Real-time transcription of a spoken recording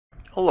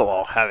Hello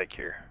all, Havoc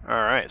here.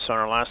 Alright, so in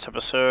our last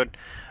episode,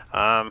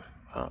 well,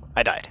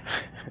 I died.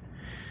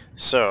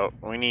 So,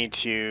 we need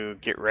to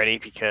get ready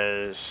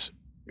because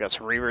we got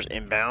some Reavers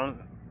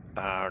inbound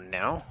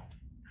now.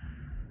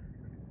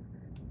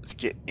 Let's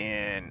get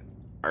in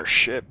our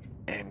ship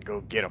and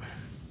go get them.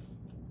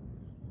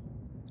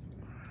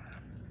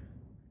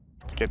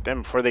 Let's get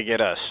them before they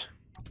get us.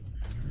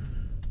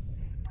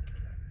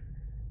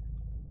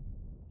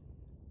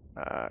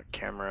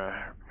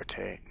 Camera,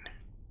 rotate.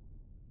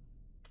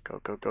 Go,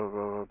 go, go,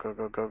 go, go,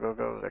 go, go, go,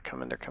 go. They're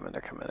coming, they're coming,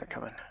 they're coming, they're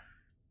coming.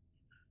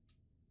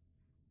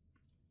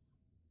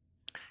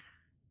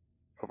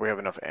 Hope we have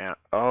enough amp.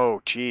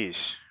 Oh,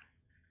 jeez.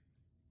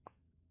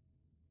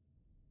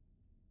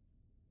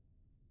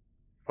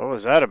 What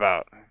was that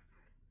about?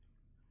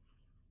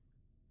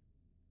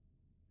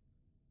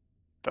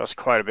 That was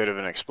quite a bit of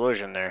an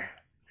explosion there.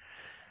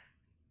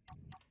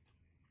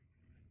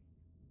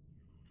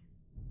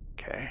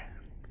 Okay.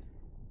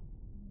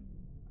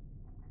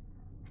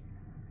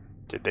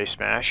 Did they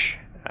smash?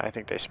 I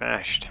think they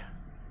smashed.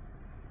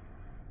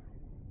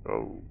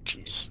 Oh,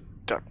 jeez.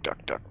 Duck,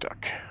 duck, duck,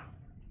 duck.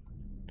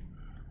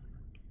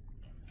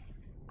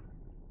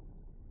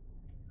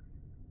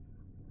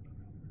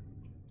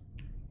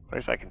 What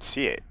if I can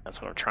see it?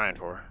 That's what I'm trying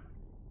for.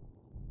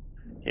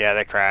 Yeah,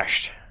 they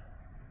crashed.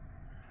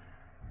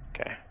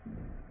 Okay.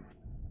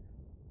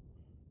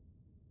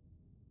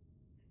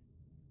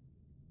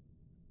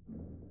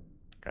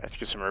 Let's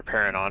get some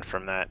repairing on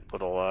from that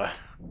little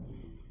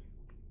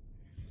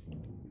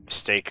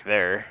mistake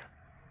there.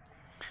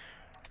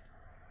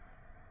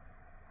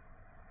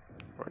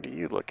 What are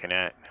you looking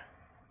at?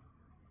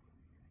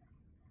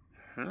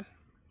 Oh,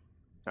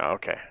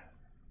 okay.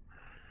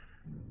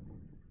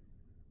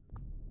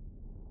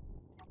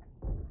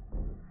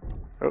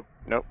 Oh,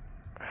 nope.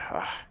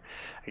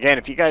 Again,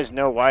 if you guys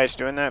know why it's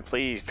doing that,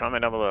 please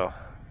comment down below.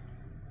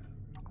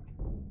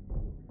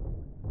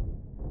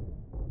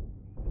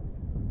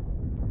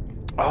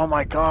 Oh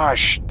my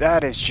gosh,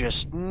 that is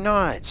just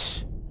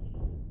nuts.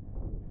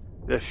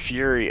 The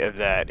fury of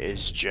that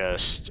is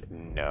just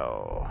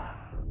no.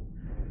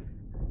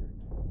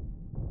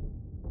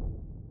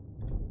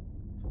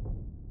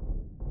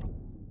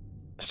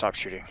 Stop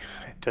shooting.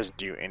 It doesn't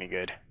do any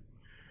good.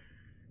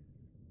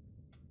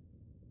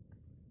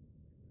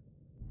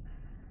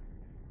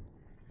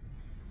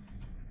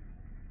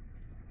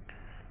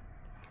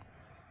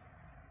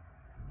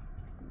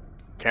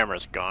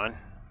 Camera's gone.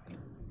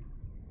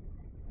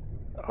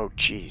 Oh,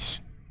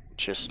 jeez.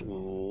 Just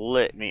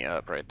lit me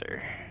up right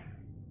there.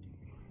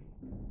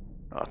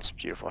 Oh, it's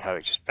beautiful.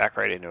 Havoc just back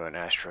right into an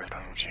asteroid,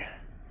 why don't you?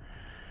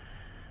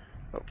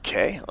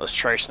 Okay, let's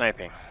try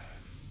sniping.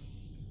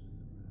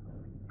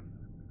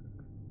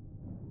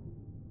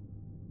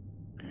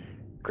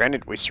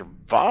 Granted, we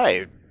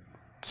survived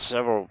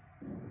several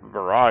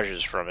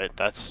barrages from it.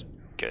 That's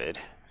good.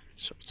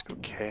 So it's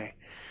okay.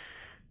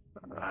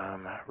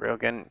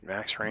 Railgun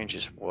max range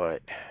is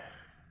what?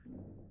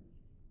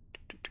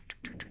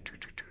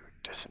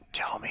 Doesn't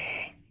tell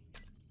me.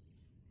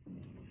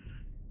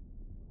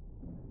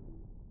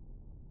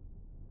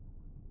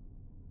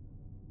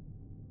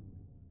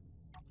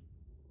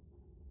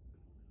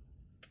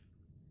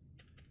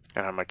 I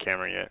don't have my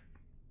camera yet.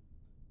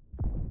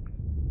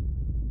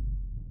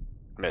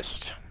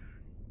 Missed.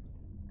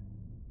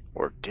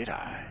 Or did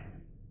I?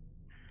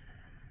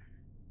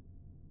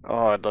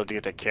 Oh, I'd love to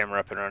get that camera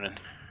up and running.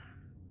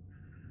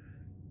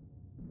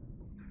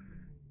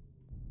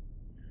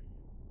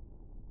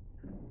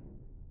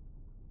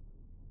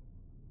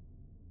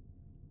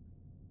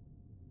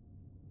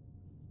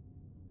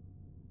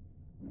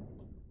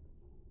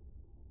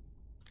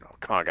 Oh,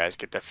 come on, guys,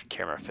 get that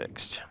camera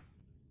fixed.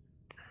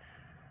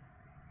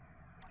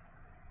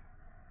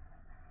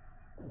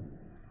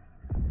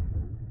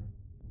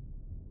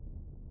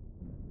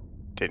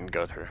 Didn't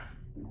go through.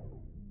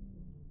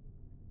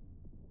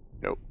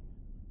 Nope.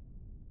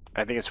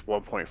 I think it's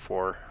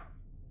 1.4.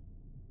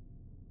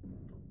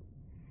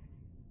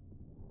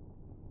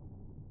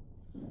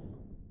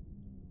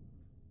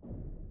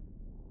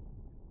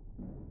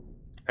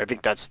 I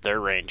think that's their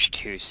range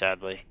too,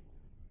 sadly.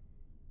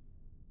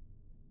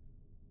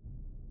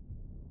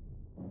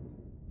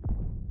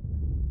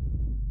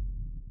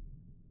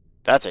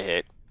 That's a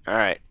hit.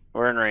 Alright,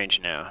 we're in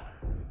range now.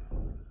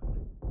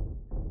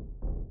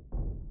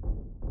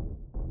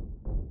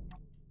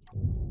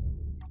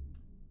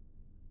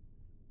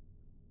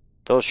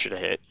 Those should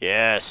have hit.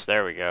 Yes,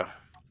 there we go.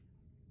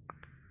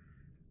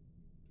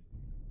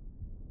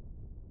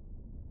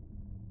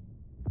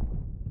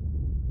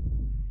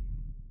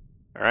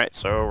 Alright,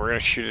 so we're going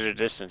to shoot at a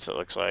distance, it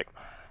looks like.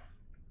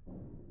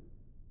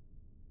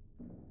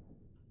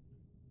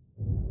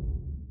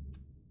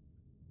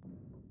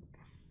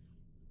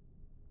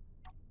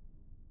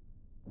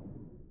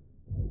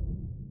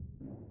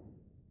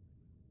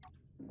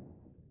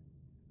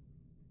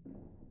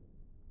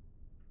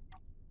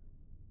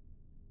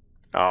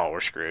 Oh, we're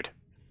screwed.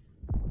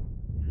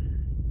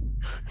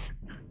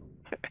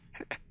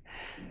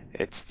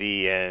 It's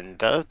the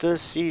end of the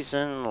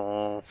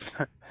season.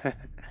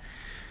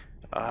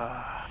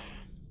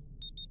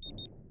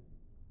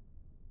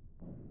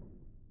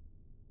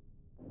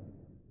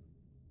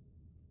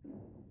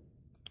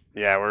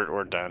 Yeah,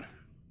 we're done.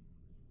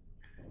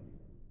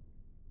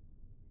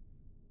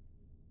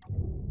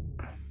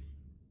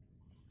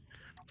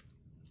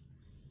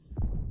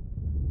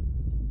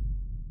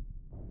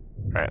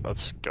 Alright,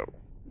 let's go.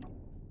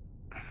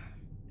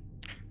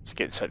 Let's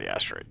get inside the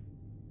asteroid.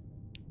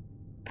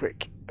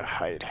 Quick,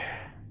 hide.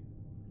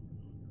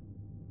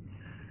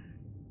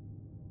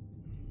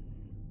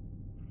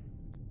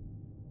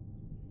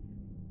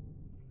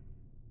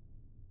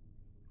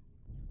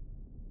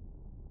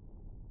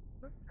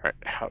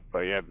 Alright, oh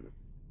yeah,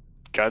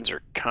 guns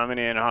are coming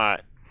in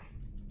hot.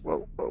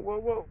 Whoa, whoa, whoa,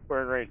 whoa.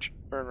 We're in range.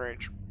 We're in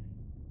range.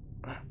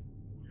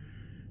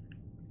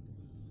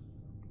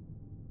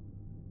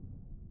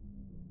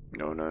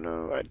 No, no,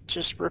 no. I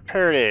just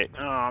repaired it.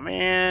 Oh,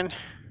 man.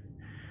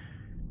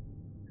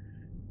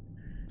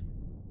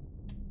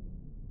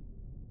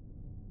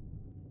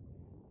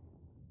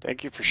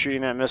 Thank you for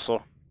shooting that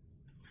missile.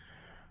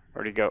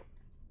 Where'd he go?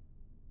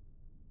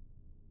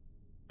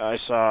 I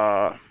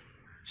saw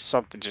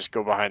something just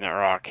go behind that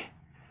rock.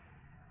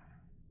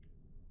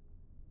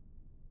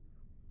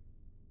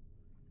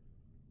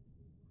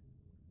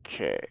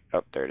 Okay.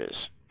 Oh, there it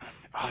is.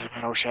 Oh,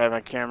 man, I wish I had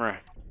my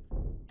camera.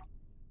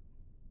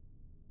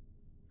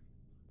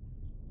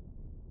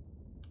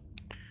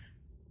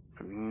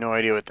 I have no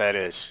idea what that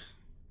is.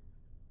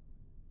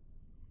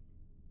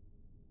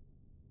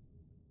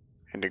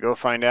 And to go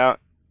find out,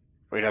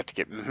 we'd have to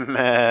get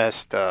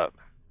messed up.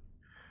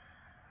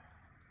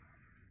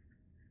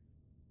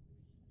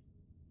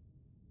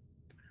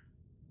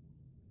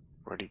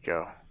 Where'd he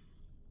go?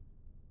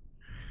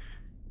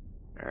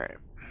 Alright.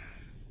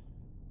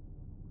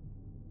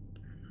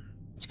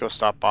 Let's go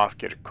stop off,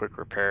 get a quick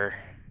repair.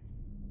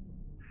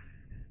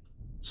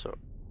 So,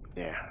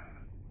 yeah.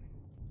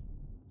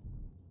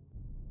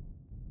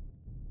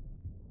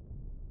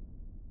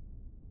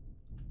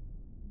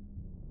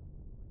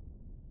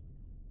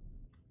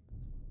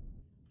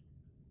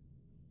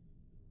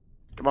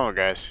 Come on,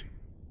 guys.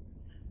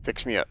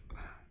 Fix me up.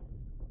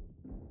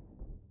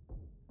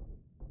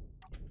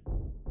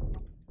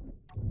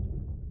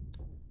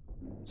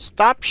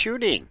 Stop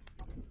shooting!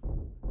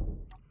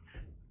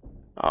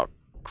 Oh,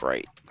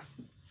 great.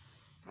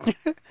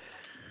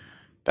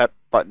 That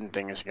button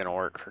thing is gonna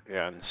work for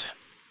guns.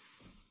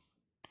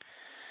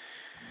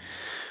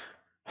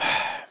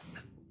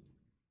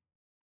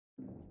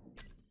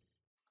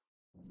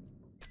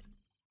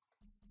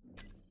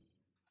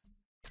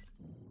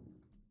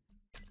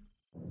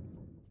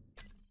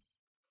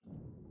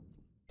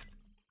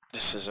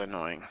 This is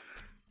annoying.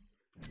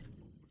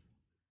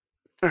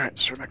 Alright,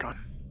 let's turn back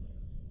on.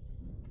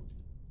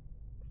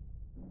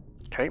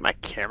 Can I get my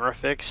camera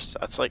fixed?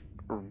 That's like,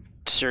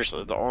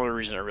 seriously, the only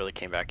reason I really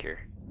came back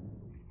here.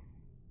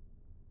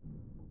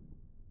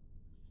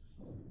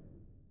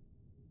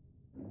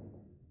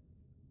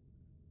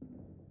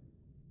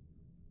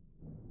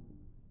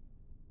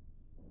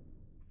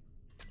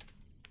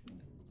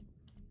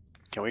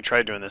 Can we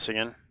try doing this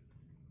again?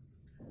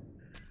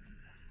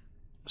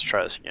 Let's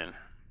try this again.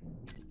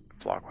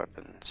 Block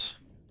weapons.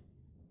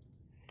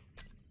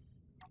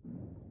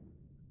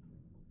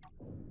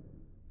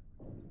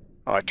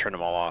 Oh, I turned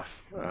them all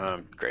off.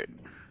 Great.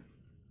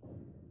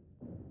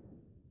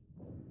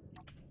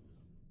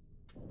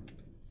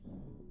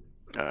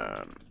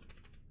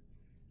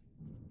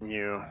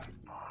 You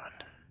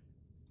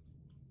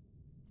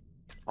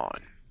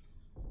on.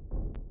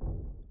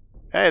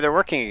 Hey, they're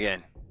working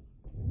again.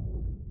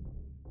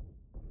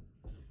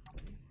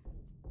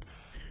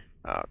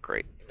 Oh,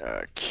 great.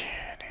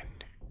 Cannon.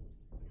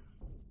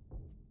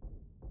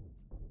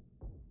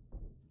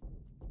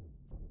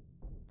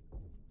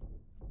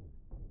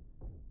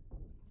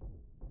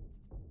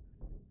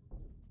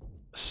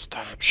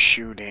 Stop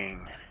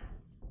shooting.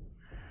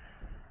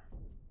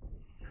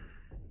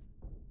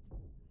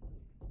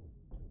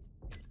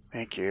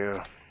 Thank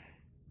you.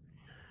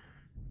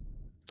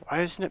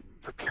 Why isn't it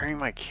preparing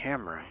my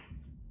camera?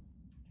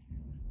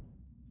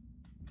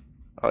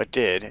 Oh, it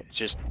did. It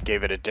just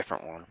gave it a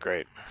different one.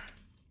 Great.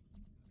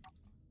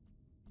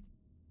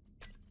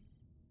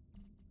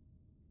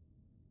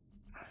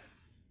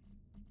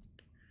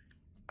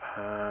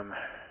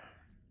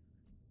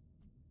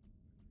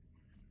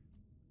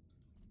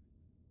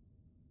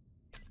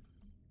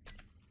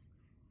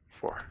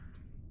 Four.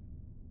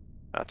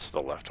 That's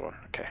the left one.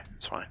 Okay,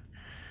 that's fine.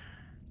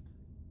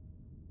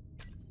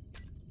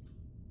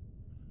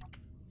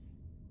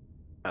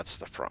 That's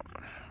the front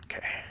one.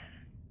 Okay.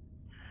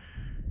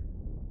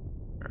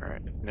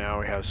 Alright,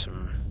 now we have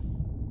some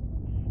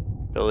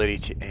ability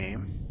to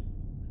aim.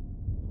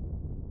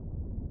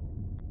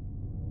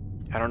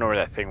 I don't know where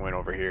that thing went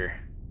over here.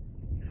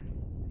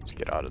 Let's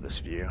get out of this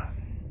view.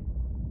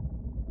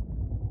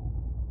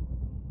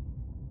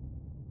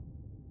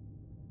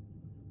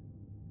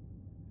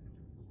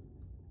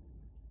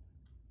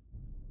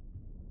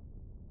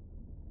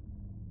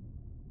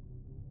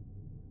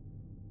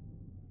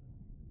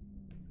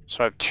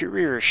 So I have 2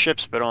 Reaver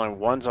ships, but only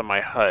one's on my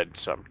HUD,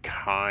 so I'm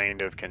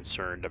kind of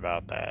concerned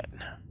about that.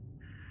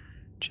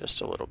 Just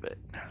a little bit.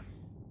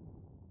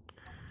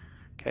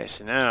 Okay,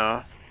 so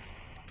now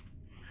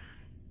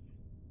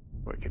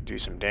we can do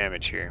some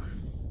damage here.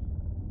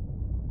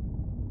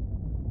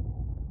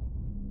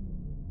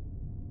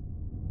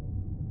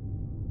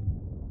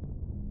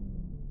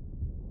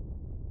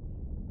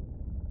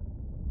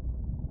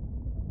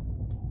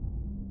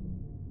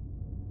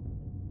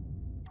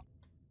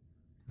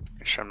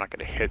 Make sure I'm not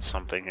going to hit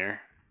something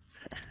here.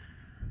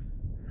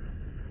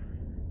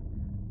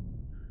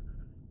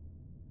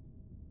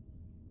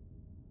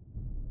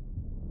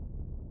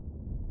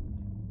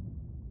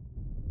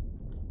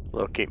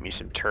 Locate me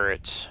some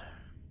turrets.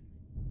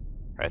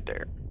 Right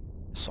there.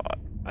 I saw it.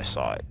 I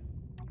saw it.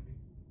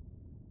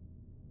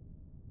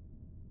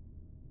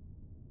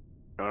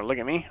 You want to look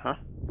at me, huh?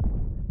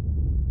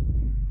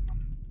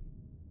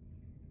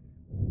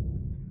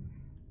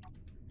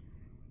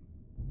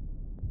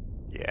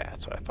 Yeah,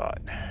 that's what I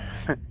thought.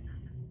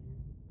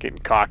 Getting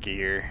cocky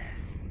here.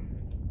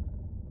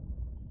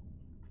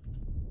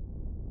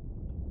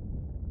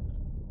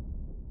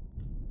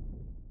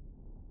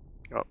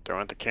 Oh, they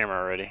went the camera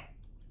already.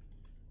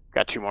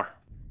 Got 2 more.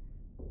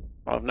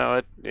 Oh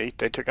no, they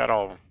took out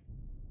all of them.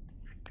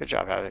 Good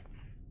job, Havoc.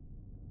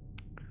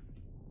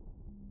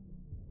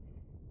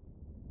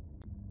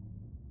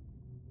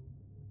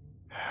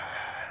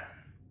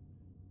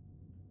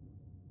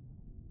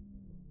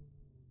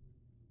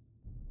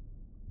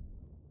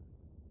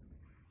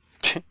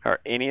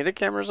 Are any of the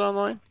cameras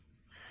online?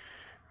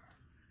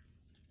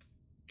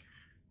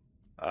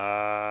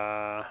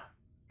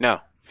 No.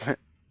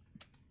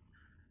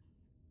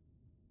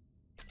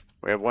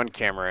 We have 1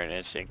 camera and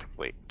it's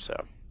incomplete,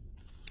 so.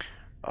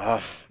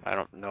 I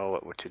don't know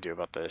what to do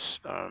about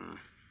this.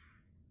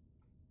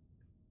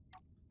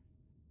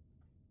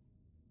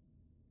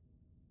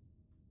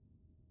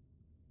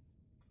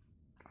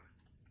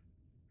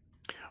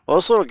 Well,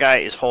 this little guy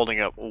is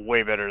holding up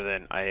way better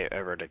than I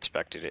ever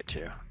expected it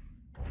to.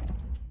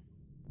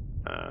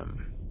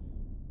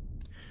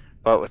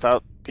 But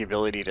without the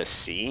ability to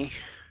see,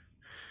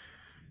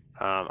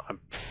 I'm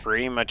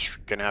pretty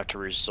much going to have to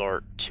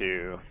resort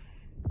to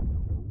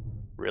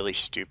really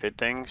stupid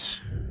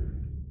things.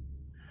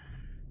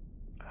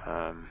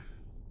 Come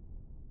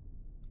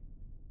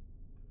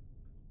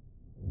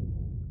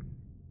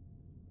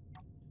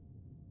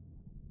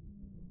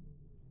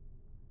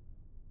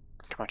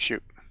on,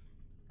 shoot.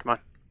 Come on.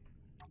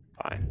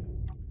 Fine.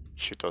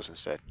 Shoot those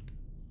instead.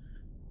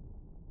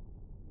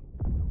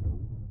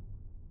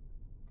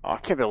 Oh, I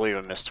can't believe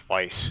I missed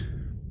twice.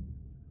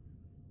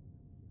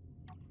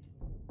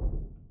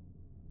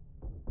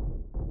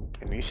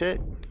 Can these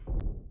hit?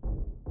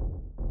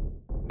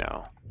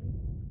 No.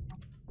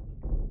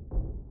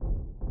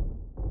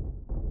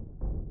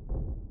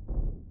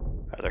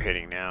 Oh, they're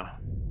hitting now.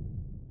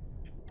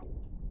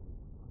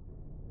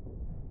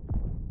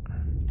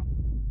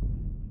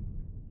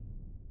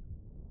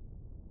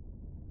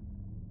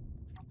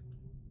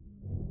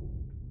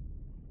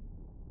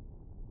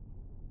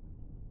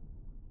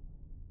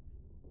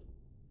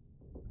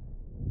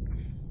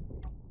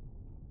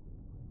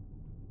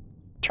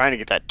 Trying to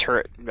get that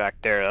turret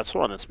back there. That's the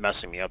one that's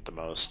messing me up the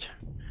most.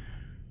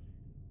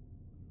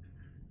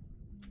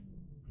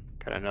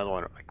 Got another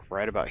one like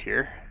right about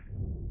here.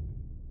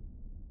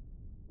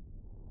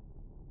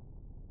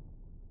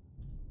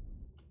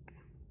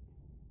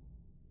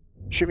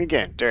 Shoot me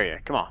again. Dare you.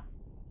 Come on.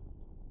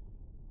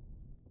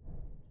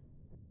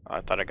 Oh,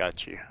 I thought I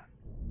got you.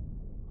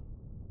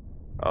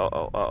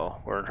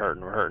 Uh-oh. We're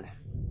hurting.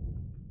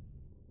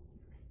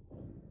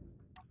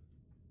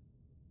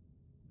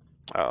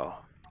 Uh-oh.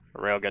 The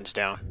railgun's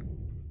down.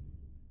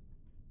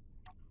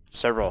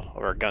 Several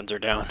of our guns are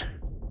down.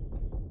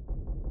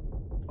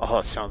 Oh,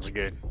 that sounds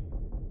good.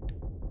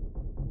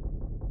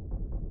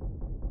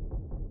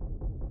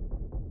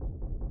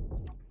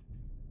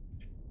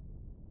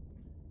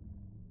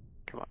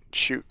 Come on,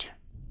 shoot.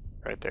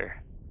 Right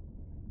there.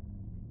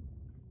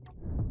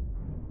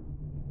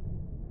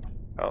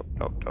 Oh,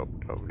 no.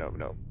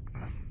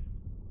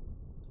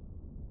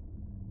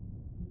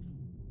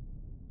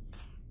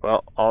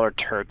 Well, all our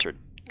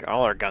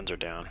guns are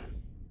down.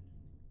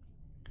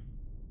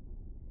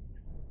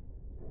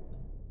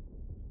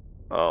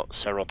 Well,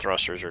 several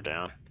thrusters are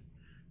down.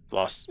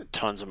 Lost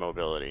tons of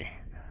mobility.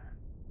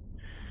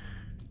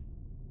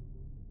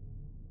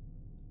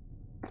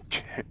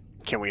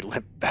 Can we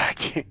limp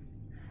back?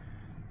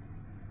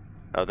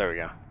 Oh, there we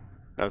go.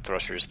 No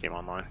thruster just came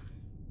online.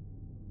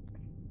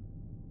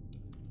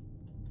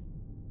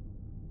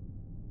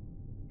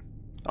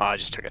 Oh, I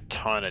just took a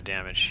ton of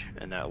damage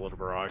in that little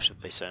barrage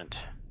that they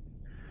sent.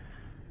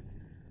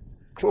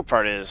 Cool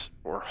part is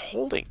we're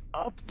holding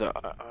up the.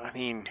 I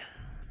mean,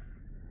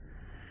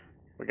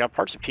 we got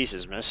parts and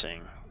pieces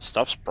missing.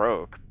 Stuff's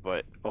broke,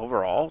 but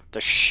overall,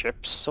 the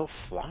ship's still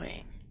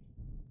flying.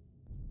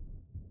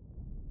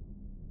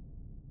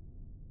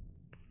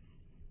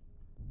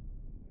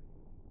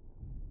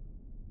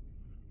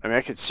 I mean,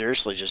 I could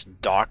seriously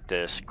just dock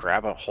this,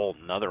 grab a whole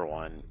nother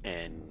one,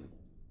 and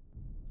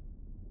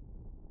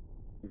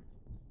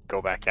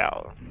go back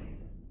out.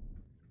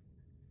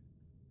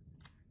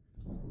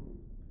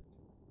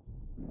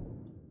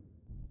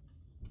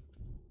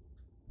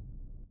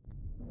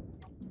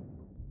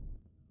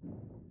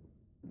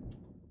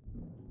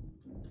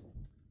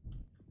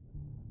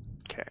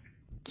 Okay,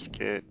 let's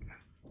get...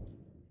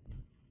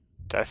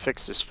 Did I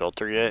fix this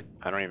filter yet?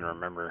 I don't even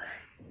remember.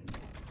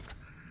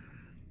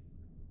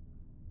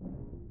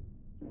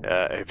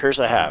 It appears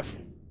I have.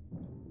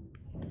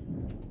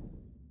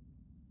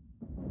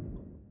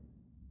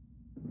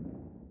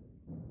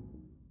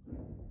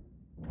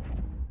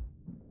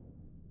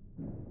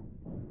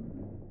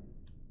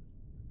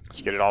 Let's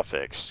get it all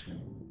fixed.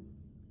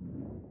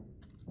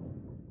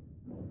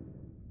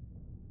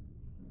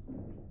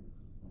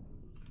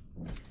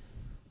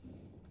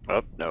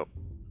 Oh, no.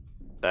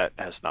 That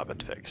has not been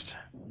fixed.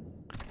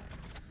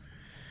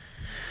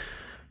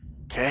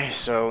 Okay,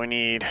 so we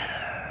need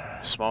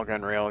small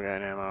gun,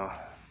 railgun ammo,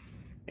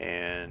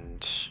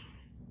 and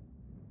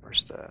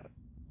where's the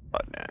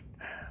button at?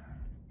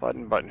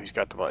 Button, who's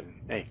got the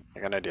button? Hey, I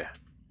got an idea.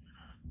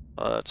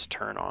 Let's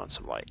turn on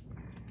some light.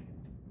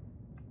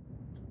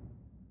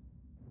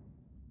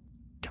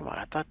 Come on,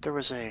 I thought there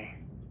was a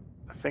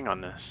thing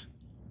on this.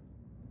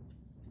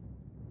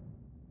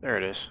 There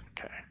it is,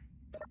 okay.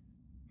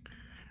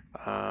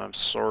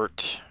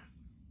 Sort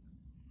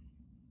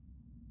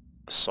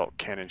assault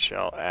cannon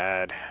shell,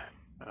 add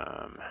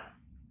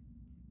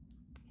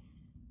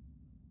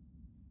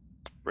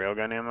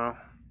railgun ammo.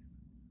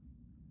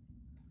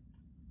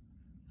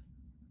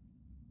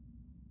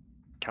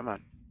 Come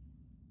on.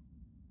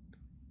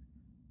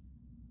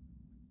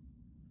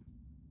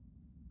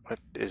 What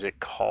is it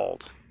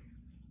called?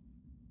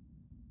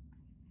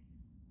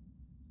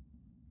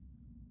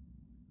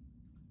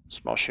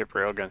 Small ship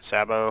railgun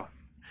sabot.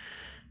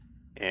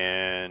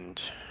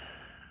 And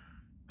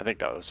I think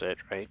that was it,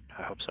 right?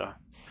 I hope so.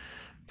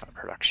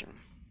 Production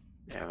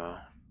ammo.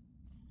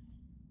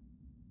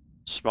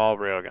 Small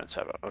railgun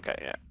sabot. Okay,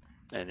 yeah.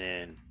 And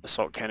then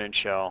assault cannon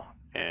shell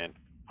and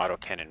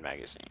autocannon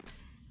magazine.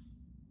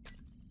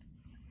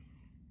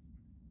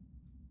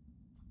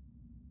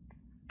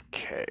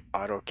 Okay,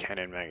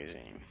 autocannon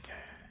magazine.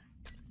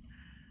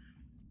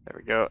 There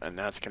we go, and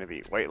that's going to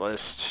be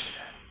whitelist.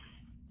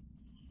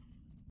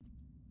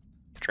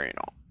 Drain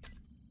all.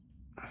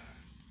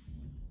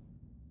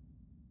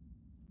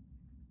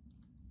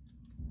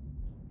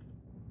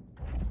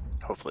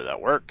 Hopefully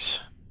that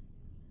works.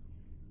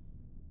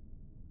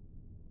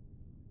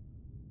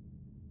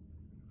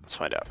 Let's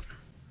find out.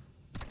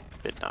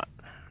 Did not.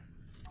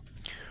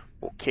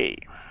 Okay.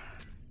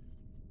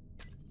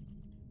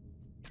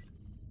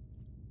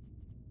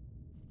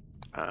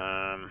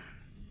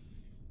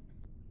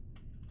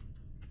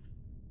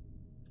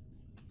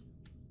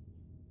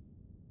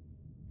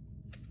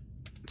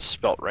 It's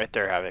spelt right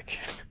there, Havoc.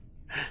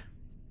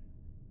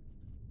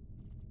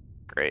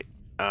 Great.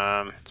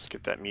 Let's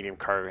get that medium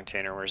cargo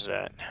container. Where's it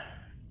at?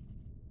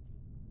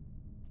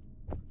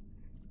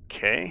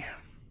 Okay.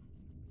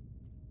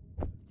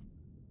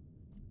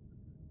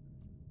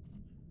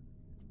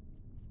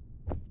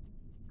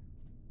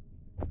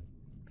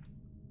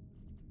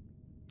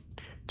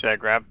 Did I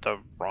grab the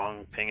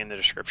wrong thing in the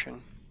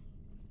description?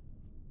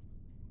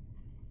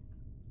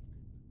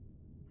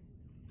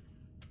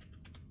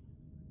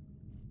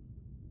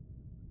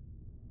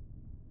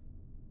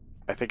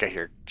 I think I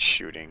hear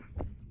shooting.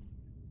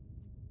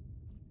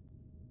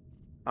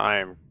 I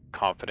am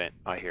confident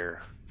I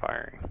hear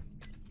firing.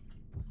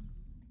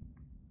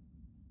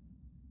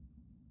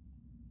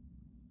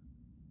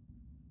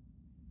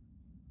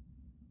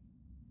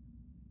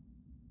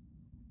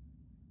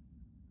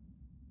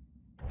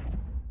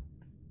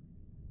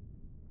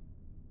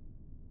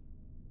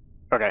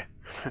 Okay.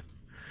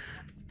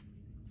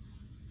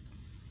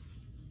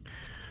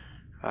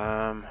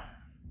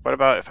 What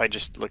about if I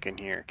just look in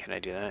here? Can I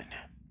do that?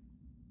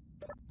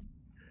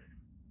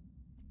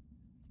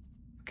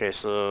 Okay,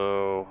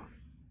 so...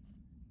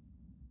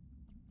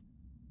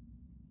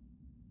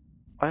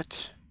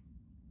 What?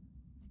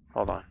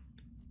 Hold on.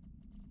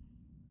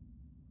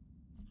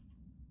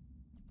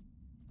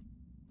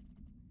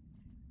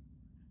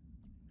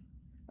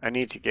 I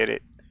need to get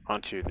it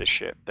onto the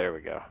ship. There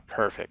we go.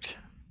 Perfect.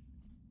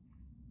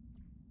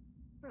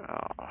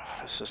 Oh,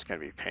 this is going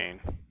to be pain.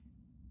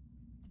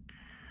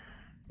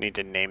 Need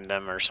to name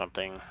them or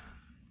something.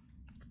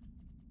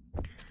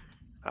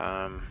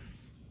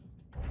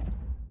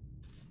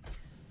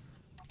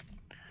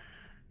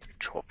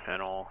 Control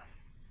panel.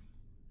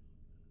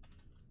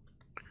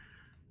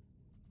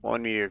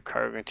 One media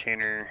cargo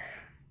container.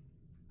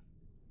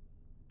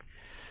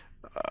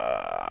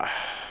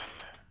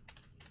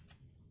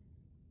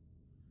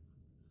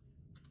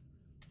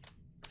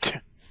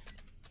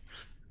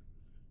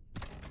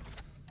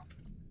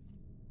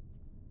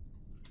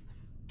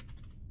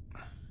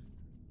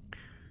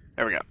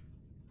 There we go.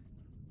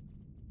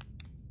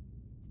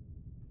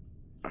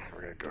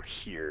 We're going to go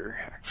here,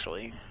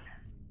 actually.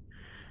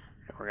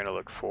 And we're going to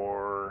look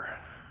for...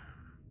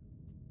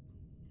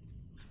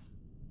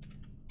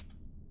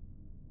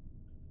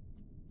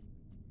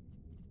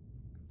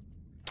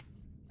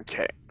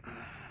 Okay.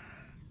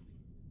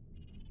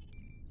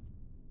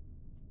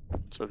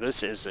 So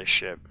this is a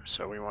ship,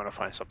 so we want to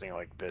find something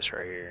like this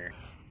right here.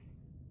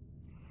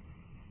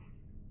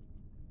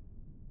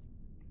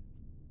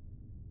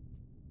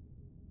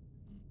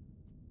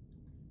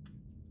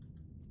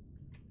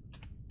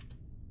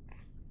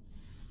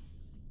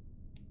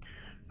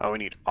 Oh, we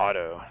need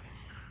auto.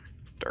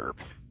 Derp.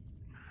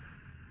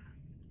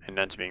 And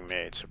none's being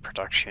made, so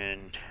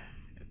production,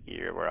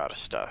 here we're out of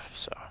stuff,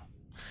 so.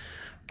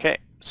 Okay,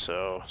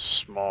 so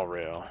small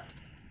rail.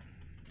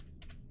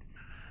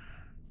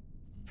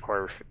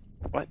 Or,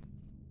 what?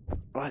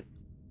 What?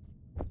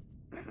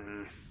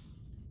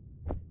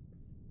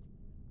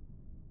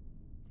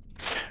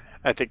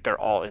 I think they're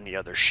all in the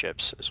other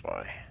ships is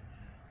why.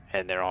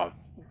 And they're all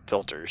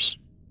filters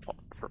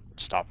for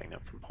stopping them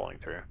from pulling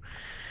through.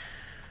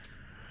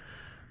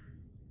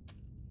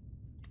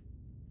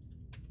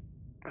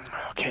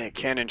 Okay,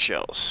 cannon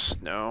shells.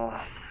 No,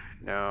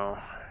 no,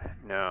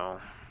 no.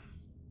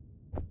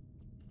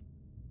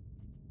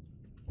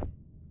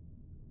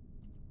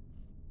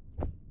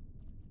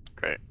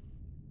 Great.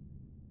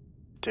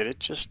 Did it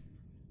just...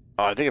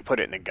 Oh, I think I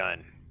put it in the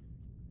gun.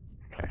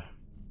 Okay.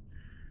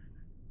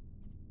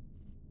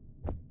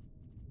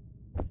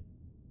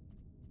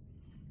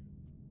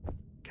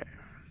 Okay.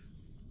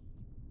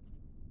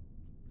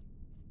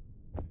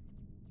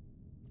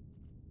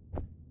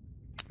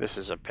 This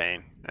is a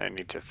pain. I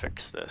need to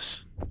fix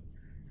this.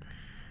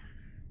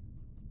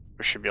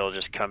 We should be able to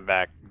just come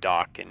back,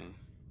 dock, and...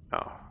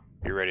 Oh,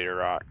 be ready to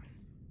rock.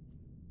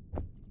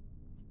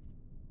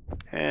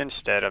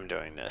 Instead, I'm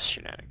doing this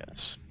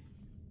shenanigans.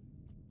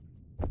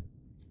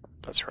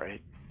 That's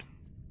right.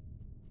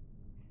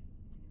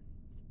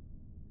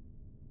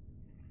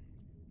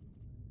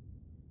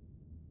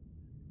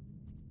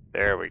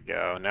 There we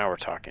go. Now we're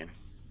talking.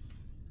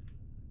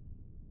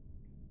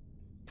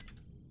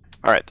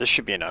 All right, this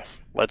should be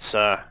enough. Let's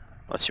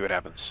see what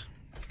happens.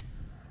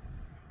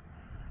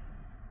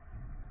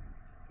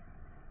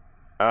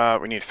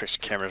 We need to fix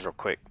the cameras real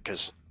quick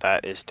because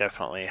that is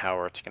definitely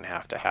how it's going to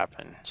have to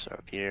happen. So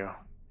view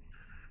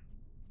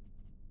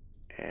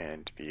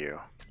and view.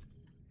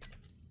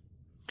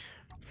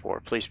 4,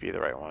 please be the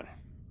right one.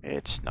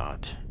 It's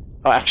not.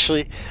 Oh,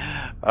 actually,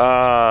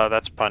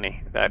 that's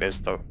punny. That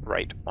is the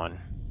right one.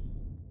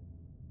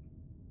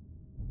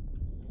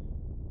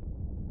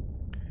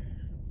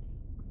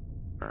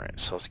 All right,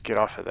 so let's get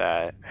off of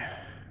that.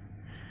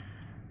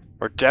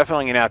 We're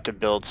definitely going to have to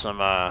build some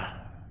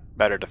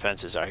better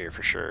defenses out here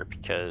for sure,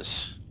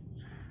 because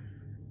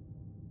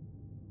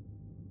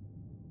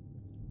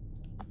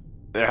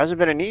there hasn't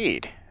been a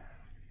need.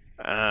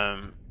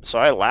 So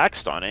I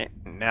laxed on it.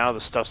 Now the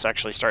stuff's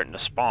actually starting to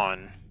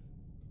spawn.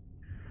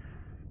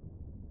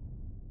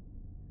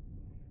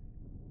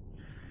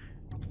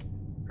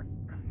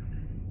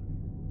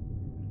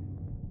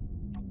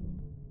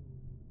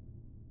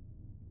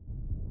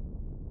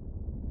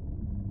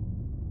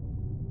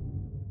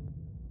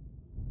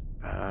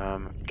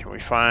 Can we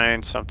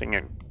find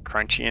something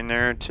crunchy in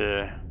there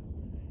to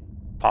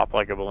pop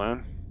like a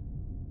balloon?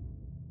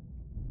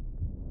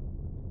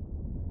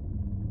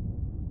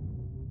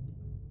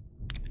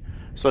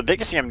 So the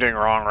biggest thing I'm doing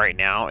wrong right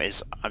now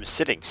is I'm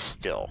sitting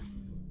still.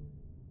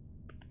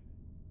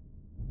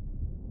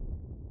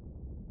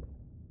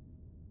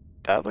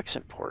 That looks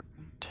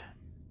important.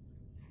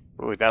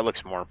 Ooh, that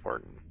looks more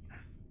important.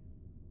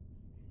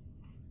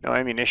 No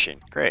ammunition.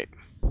 Great.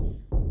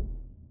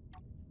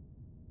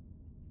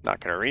 Not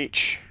gonna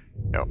reach.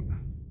 Nope.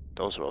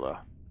 Those will though.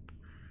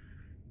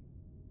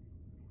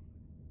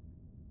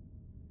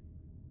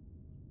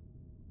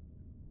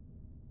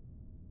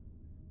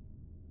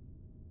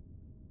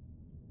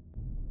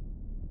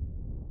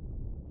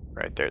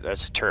 Right there.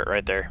 That's a turret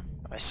right there.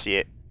 I see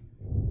it.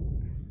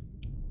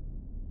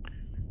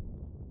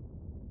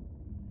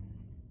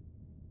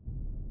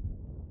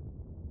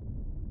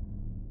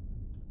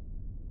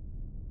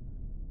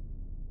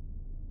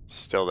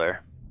 Still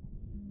there.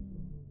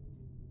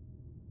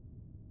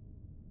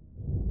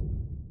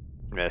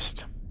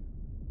 Missed.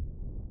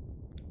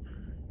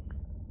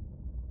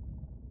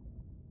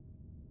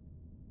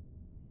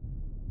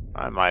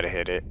 I might have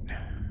hit it.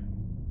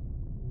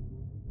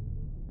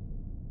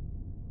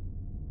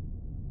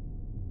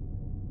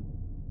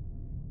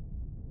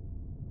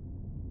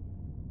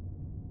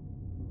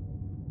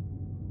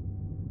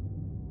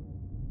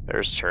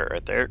 There's a turret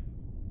right there.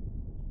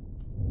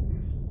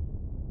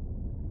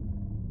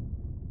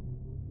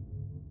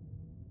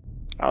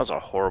 That was a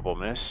horrible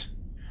miss.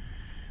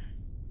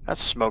 That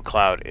smoke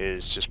cloud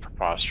is just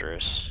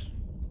preposterous.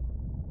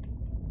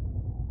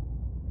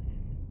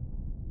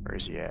 Where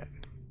is he at?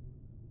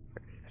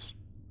 There he is.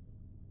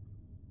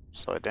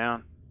 Slow it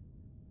down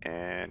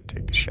and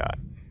take the shot.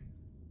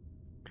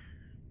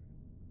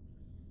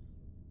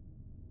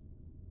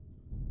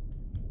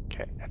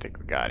 Okay, I think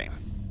we got him.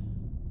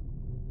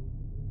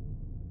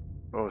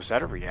 Oh, is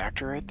that a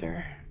reactor right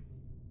there?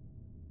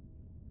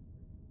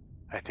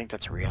 I think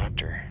that's a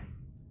reactor.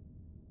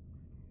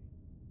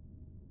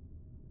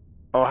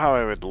 Oh, how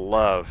I would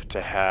love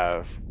to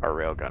have our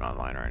railgun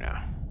online right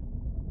now.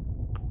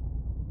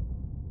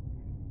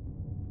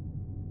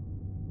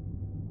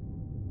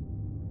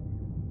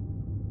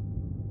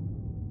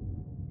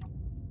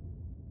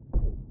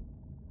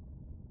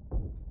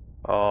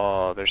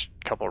 Oh, there's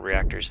a couple of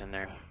reactors in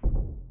there.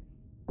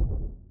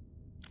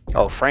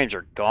 Oh, frames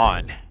are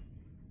gone.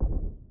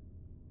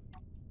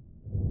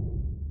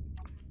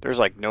 There's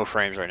like no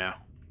frames right now.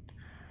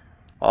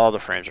 All the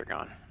frames are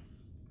gone.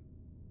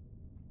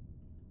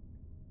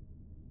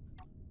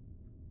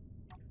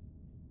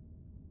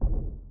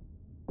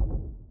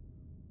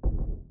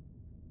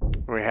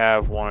 We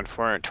have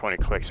 420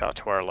 clicks out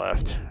to our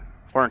left.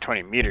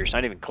 420 meters,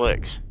 not even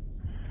clicks.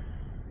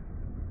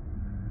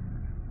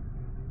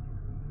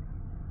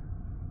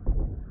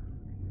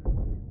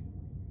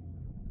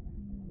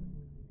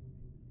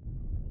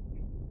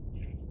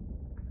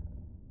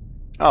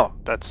 Oh,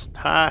 that's...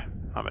 Hi,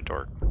 I'm a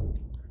dork.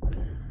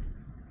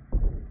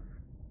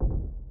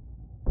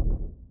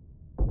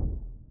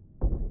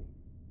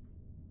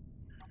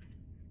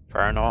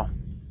 Fire and all.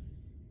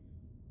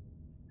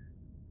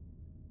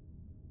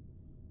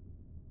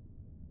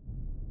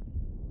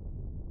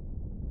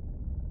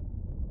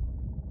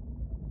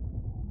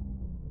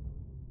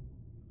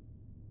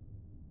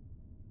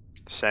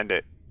 Send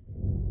it.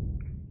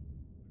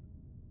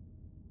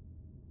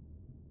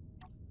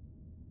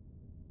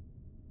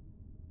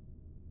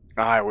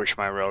 I wish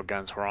my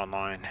railguns were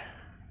online.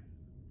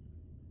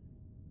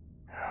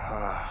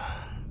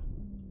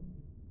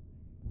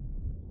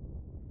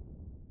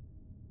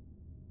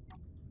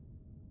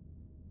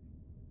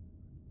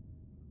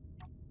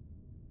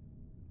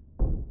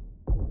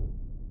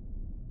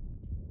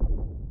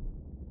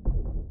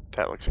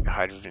 That looks like a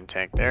hydrogen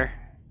tank there.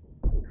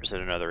 Or is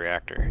it another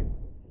reactor?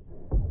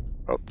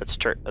 Oh, that's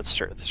turret. That's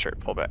turret. That's turret.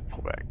 Pull back.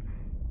 Pull back.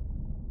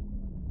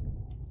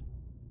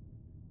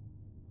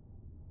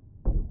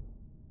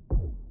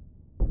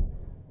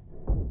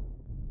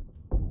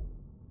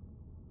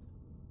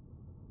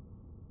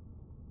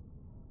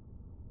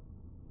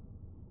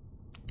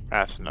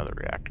 That's another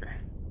reactor.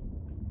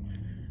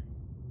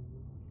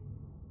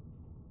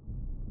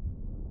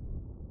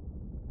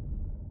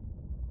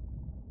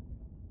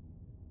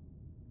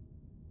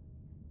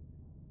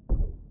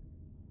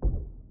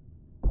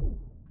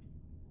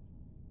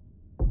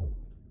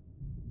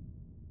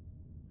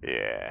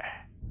 Yeah.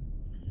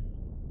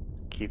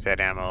 Keep that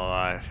ammo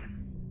alive.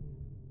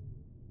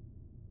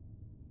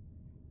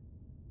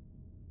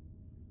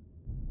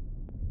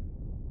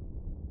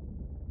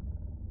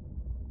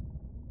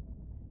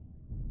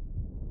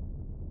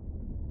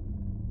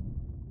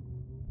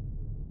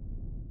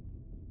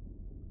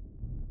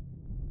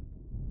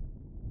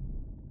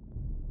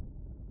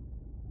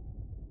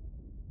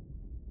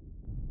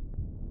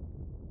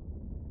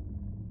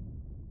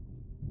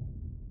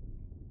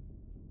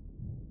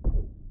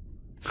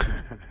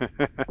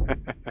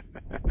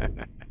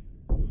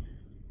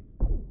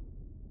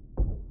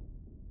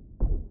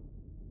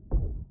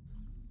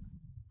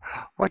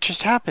 What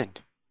just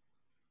happened?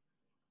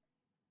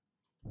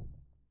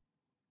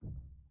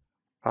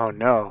 Oh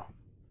no.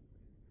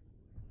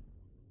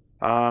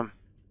 Trying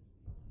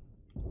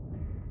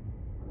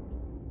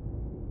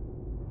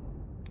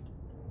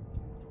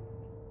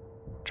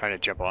to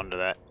jump onto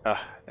that.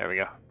 There we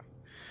go.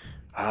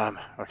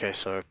 Okay,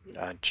 so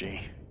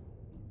G.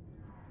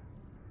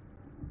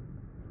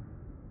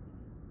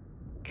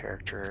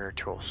 Character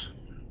tools.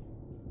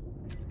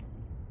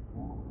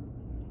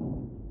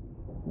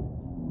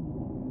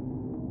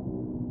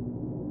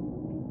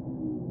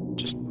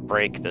 Just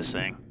break this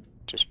thing.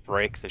 Just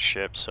break the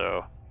ship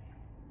so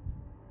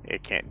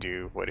it can't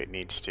do what it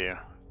needs to.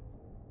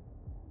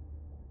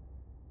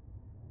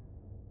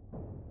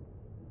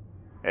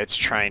 It's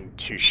trying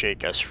to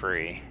shake us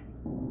free.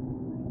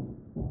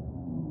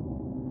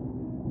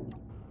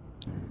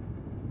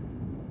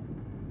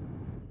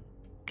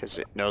 Because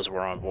it knows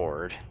we're on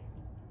board.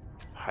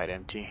 Hide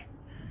empty.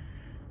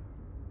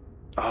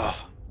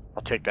 Oh,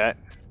 I'll take that.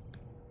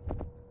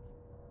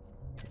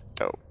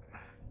 Dope.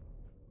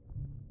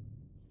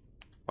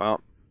 Well,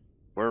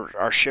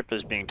 our ship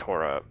is being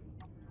tore up.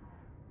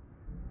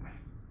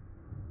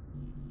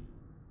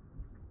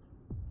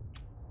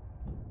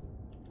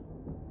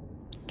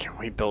 Can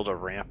we build a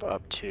ramp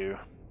up to...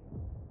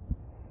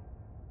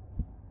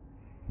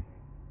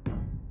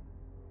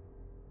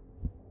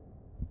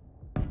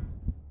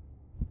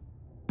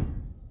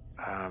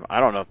 I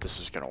don't know if this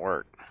is going to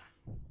work.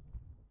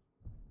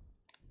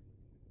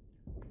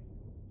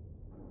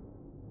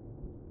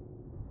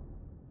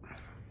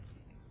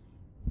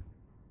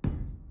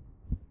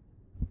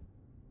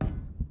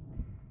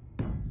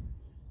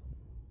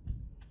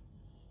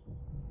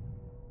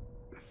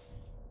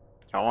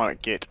 I want to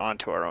get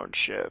onto our own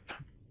ship.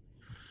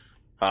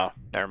 Oh,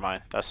 never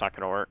mind. That's not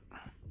going to work.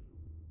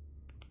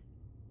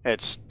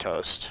 It's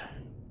toast.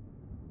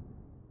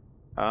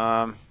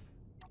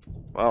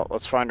 Well,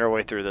 let's find our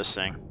way through this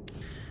thing.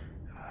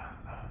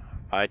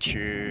 I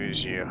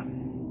choose you.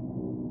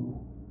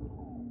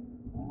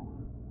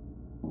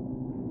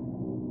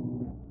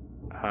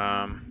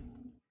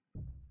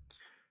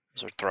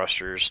 Those are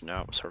thrusters.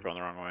 No, so we're going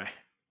the wrong way.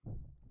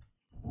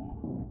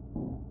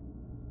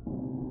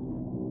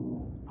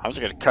 I was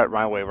going to cut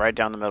my way right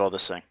down the middle of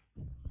this thing.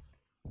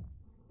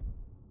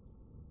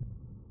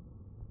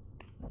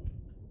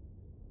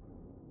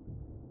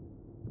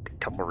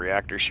 couple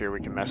reactors here we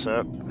can mess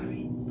up.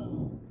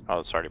 Oh,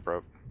 it's already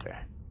broke. Okay.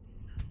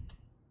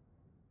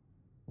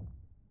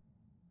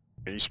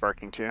 Are you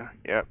sparking too?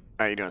 Yep.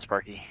 How you doing,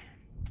 Sparky?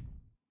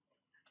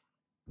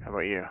 How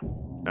about you?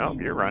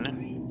 Nope, you're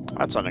running.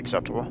 That's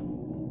unacceptable.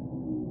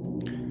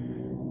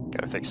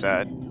 Gotta fix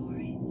that.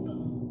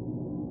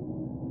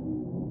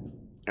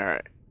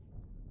 Alright.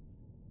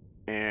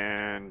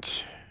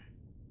 And...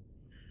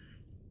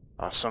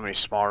 so many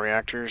small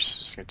reactors.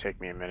 It's gonna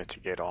take me a minute to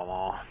get them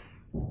all.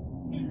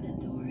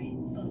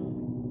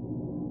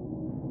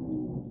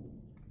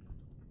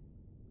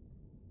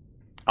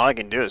 All I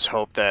can do is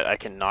hope that I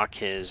can knock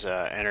his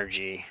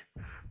energy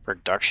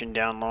production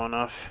down low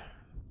enough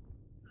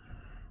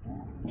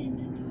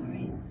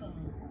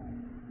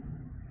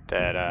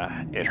that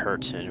it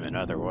hurts him in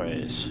other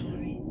ways.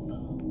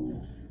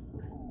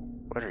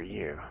 What are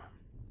you?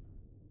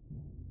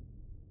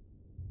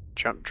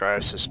 Jump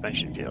drive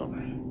suspension field.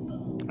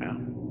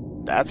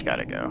 Well, that's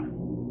gotta go.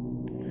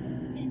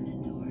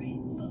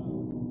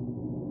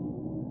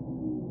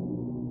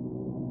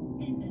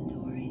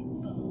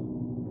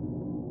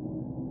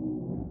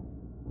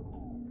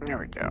 There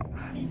we go.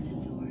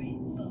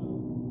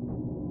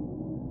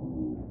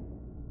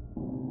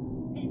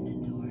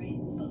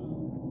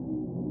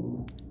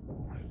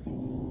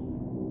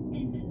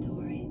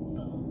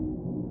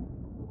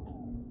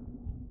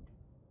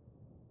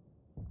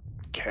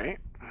 Okay.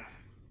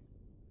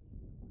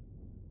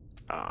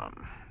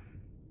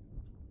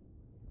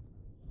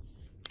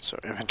 So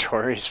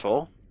inventory is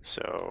full.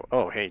 So,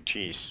 oh, hey,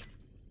 geez.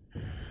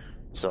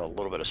 It's a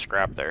little bit of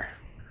scrap there.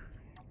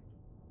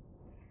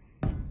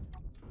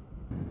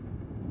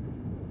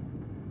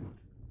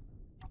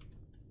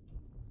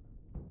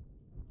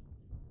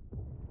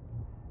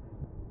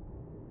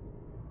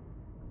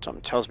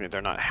 Something tells me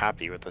they're not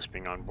happy with us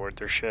being on board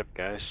their ship,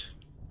 guys.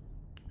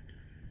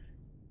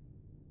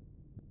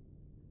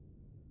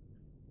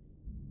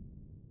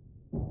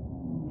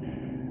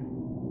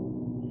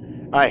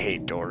 I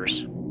hate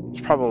doors. It's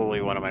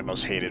probably one of my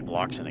most hated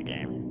blocks in the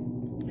game.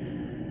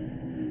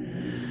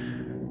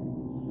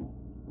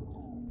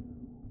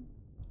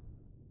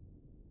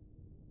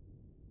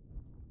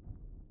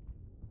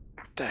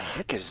 What the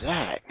heck is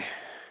that?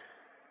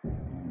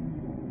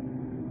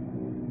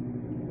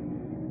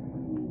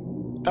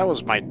 That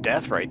was my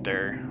death right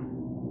there.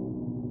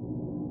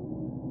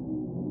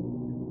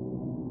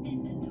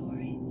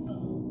 Inventory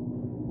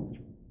full.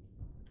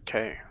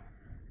 Okay.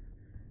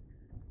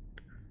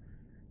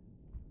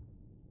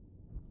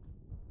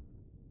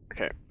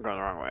 Okay, I'm going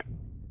the wrong way.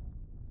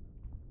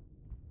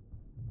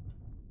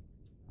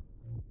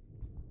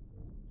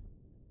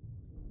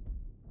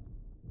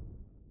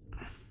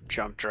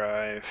 Jump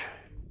drive.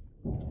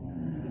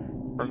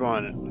 We're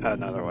going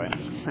another way.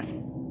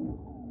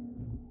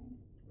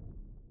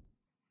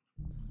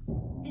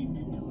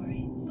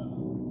 Inventory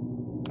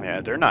full.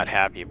 Yeah, they're not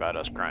happy about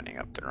us grinding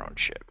up their own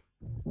ship.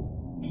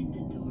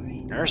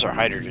 Inventory. There's our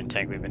hydrogen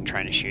tank we've been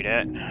trying to shoot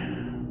at.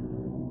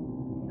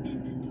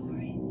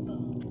 Inventory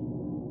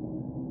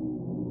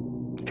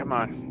full. Come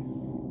on.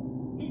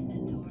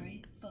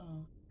 Inventory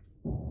full.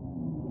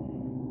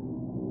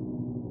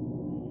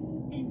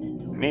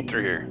 Inventory. We need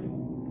through here.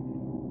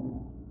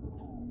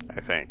 I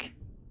think.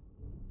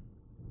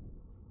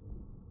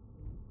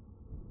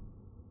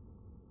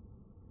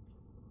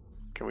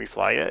 Can we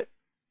fly yet?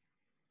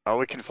 Oh,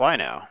 we can fly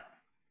now.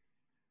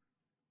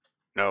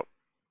 Nope.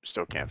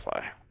 Still can't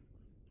fly.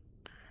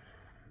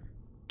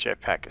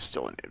 Jetpack is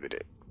still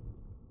inhibited.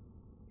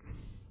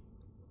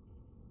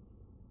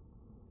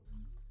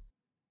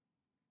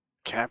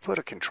 Can I put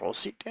a control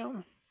seat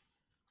down?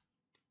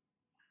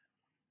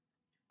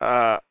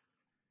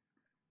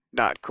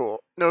 Not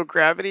cool. No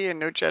gravity and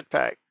no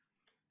jetpack.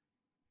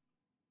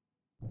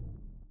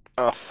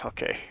 Oh,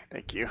 okay.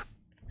 Thank you.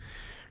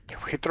 Can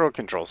we throw a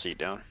control seat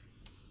down?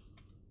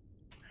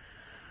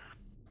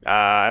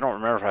 I don't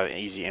remember if I have an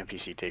easy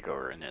NPC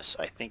takeover in this.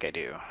 I think I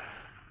do.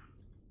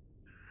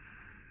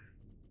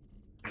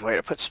 Wait,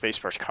 I put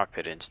spacebar's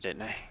cockpit in,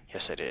 didn't I?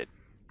 Yes, I did.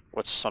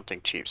 What's something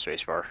cheap,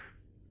 spacebar?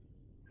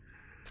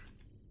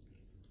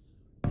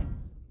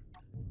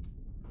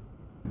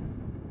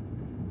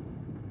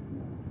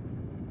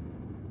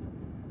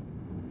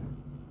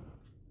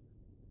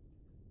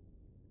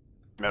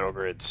 Metal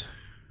grids.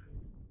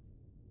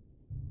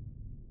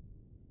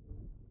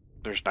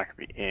 There's not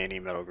going to be any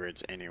metal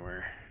grids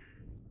anywhere.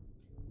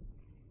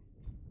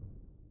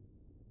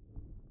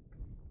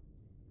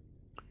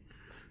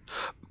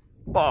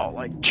 Oh,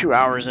 like 2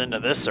 hours into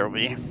this there'll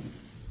be.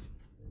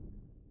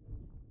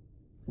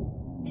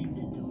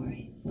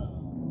 Inventory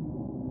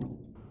full.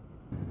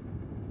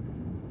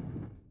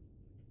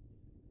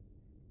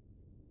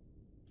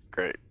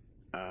 Great.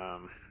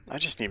 I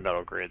just need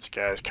metal grids,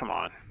 guys. Come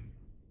on.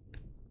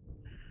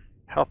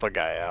 Help a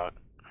guy out.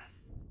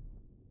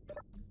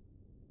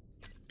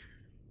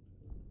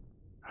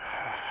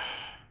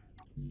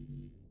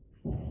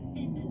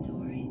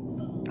 Inventory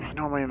full. I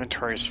know my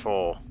inventory is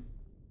full.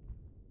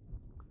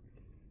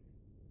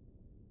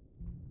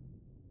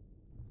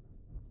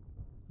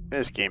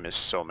 This game is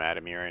so mad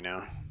at me right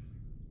now.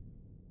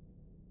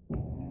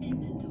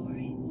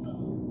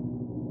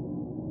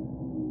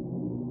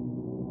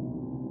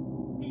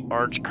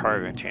 Large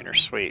cargo container,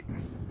 sweet.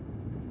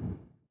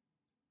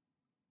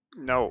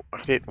 No,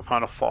 I didn't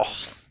want to fall.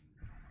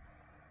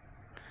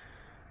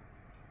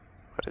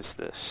 What is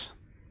this?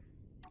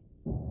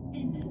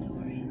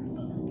 Inventory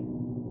full.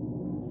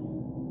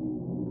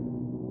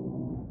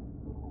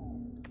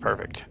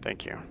 Perfect,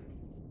 thank you.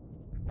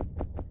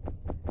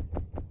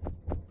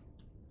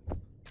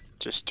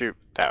 Just do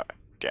that.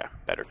 Yeah,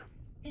 better.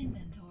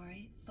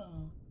 Inventory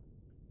full.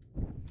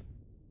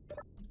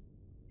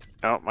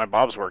 Oh, my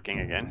bob's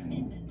working again.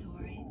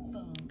 Inventory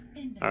full.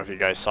 I don't know if you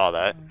guys saw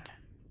that.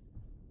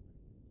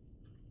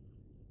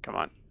 Come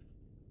on.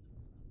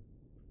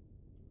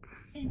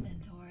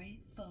 Inventory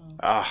full.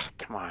 Ah,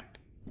 come on.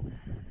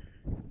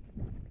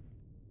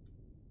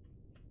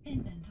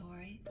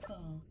 Inventory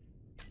full.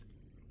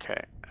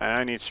 Okay,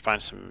 I need to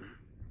find some...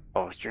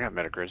 Oh, you have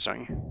metagrids,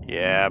 don't you?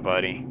 Yeah,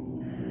 buddy.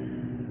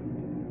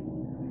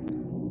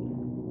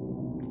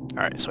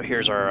 Alright, so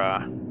here's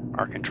our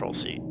control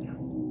seat.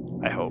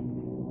 I hope.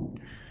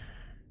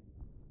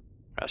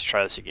 Let's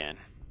try this again.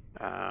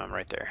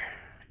 Right there.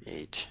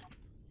 8.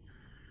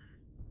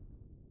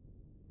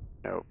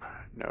 Nope,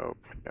 nope,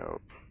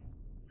 nope.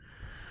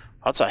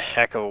 That's a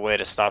heck of a way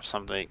to stop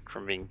something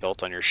from being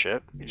built on your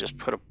ship. You just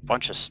put a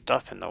bunch of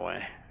stuff in the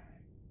way.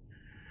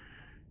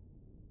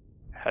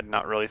 Had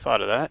not really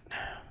thought of that.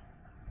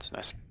 It's a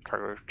nice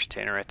cargo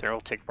container right there. We'll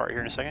take apart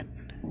here in a second.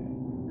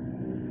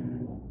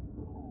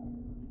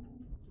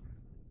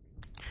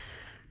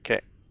 Okay,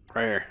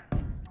 right here.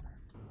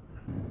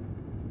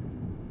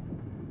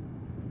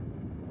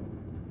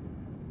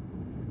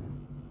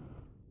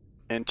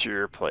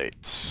 Interior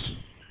plates.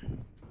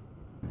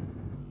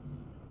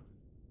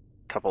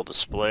 Couple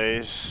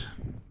displays.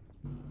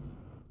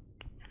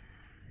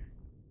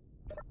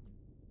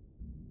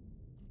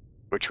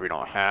 Which we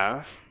don't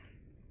have.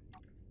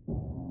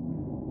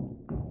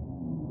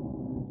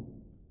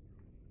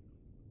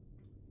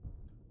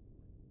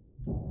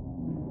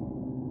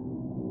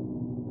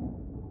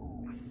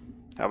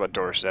 How about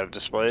doors that have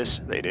displays?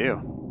 They do.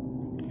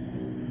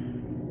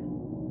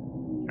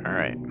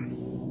 Alright.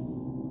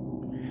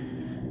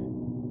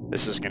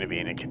 This is going to be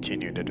in a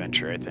continued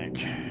adventure, I think.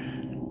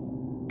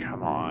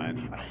 Come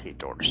on. I hate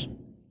doors.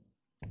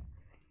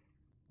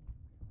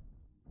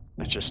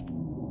 It's just...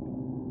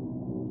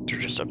 They're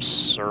just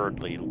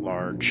absurdly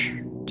large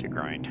to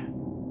grind.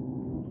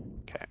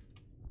 Okay.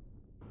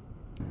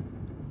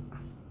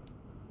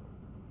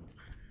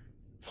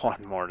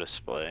 One more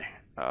display.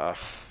 The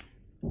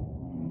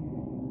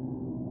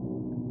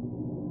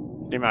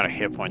amount of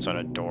hit points on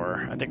a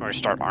door. I think we're going to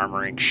start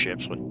armoring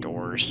ships with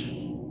doors.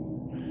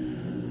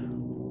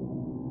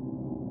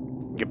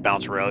 Get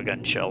bounce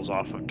railgun shells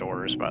off of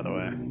doors, by the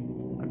way.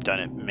 I've done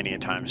it many a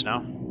times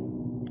now.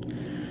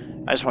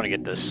 I just want to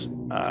get this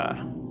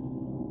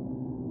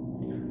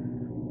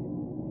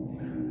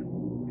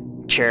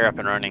chair up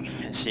and running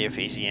and see if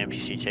easy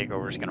NPC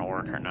takeover is going to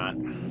work or not.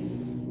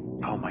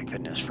 Oh my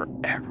goodness,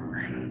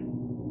 forever.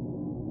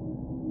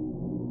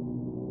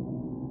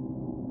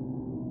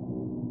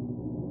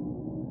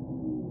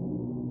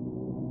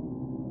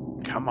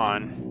 Come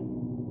on.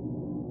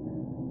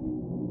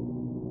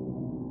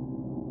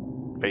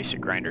 Basic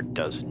grinder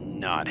does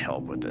not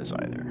help with this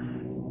either.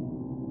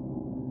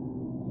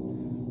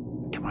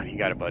 Come on, you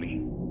got it, buddy.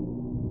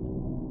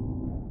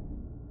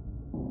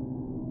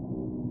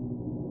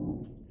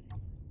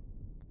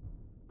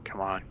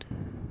 Come on.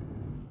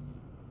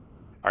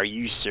 Are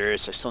you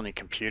serious? I still need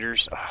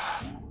computers?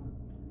 Ugh.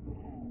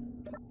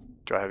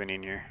 Do I have any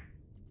in here?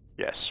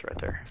 Yes, right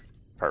there.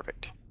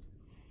 Perfect.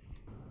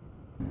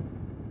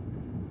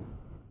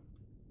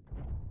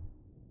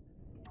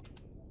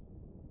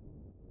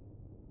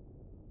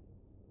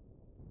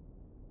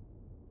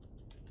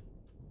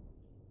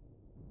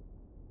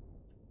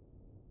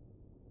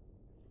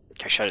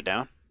 Can I shut it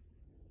down?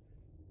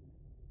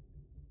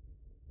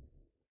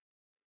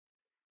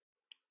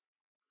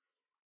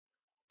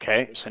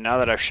 Okay, so now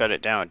that I've shut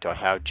it down, do I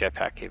have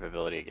jetpack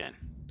capability again?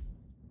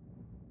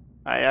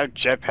 I have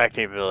jetpack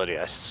capability,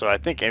 so I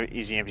think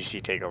easy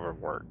NPC takeover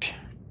worked.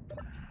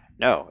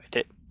 No, it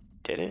did.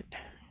 Did it?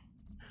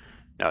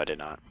 No, it did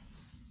not.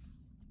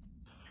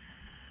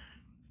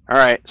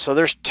 Alright, so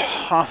there's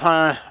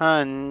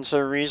tons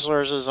of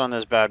resources on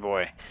this bad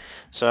boy.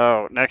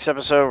 So, next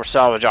episode, we're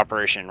salvage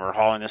operation. We're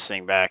hauling this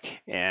thing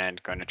back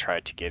and going to try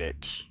to get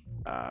it.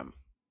 Yeah,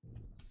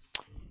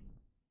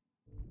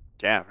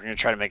 we're going to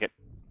try to make it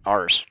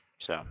ours.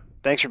 So,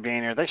 thanks for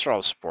being here. Thanks for all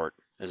the support.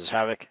 This is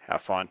Havoc.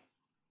 Have fun.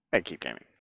 And keep gaming.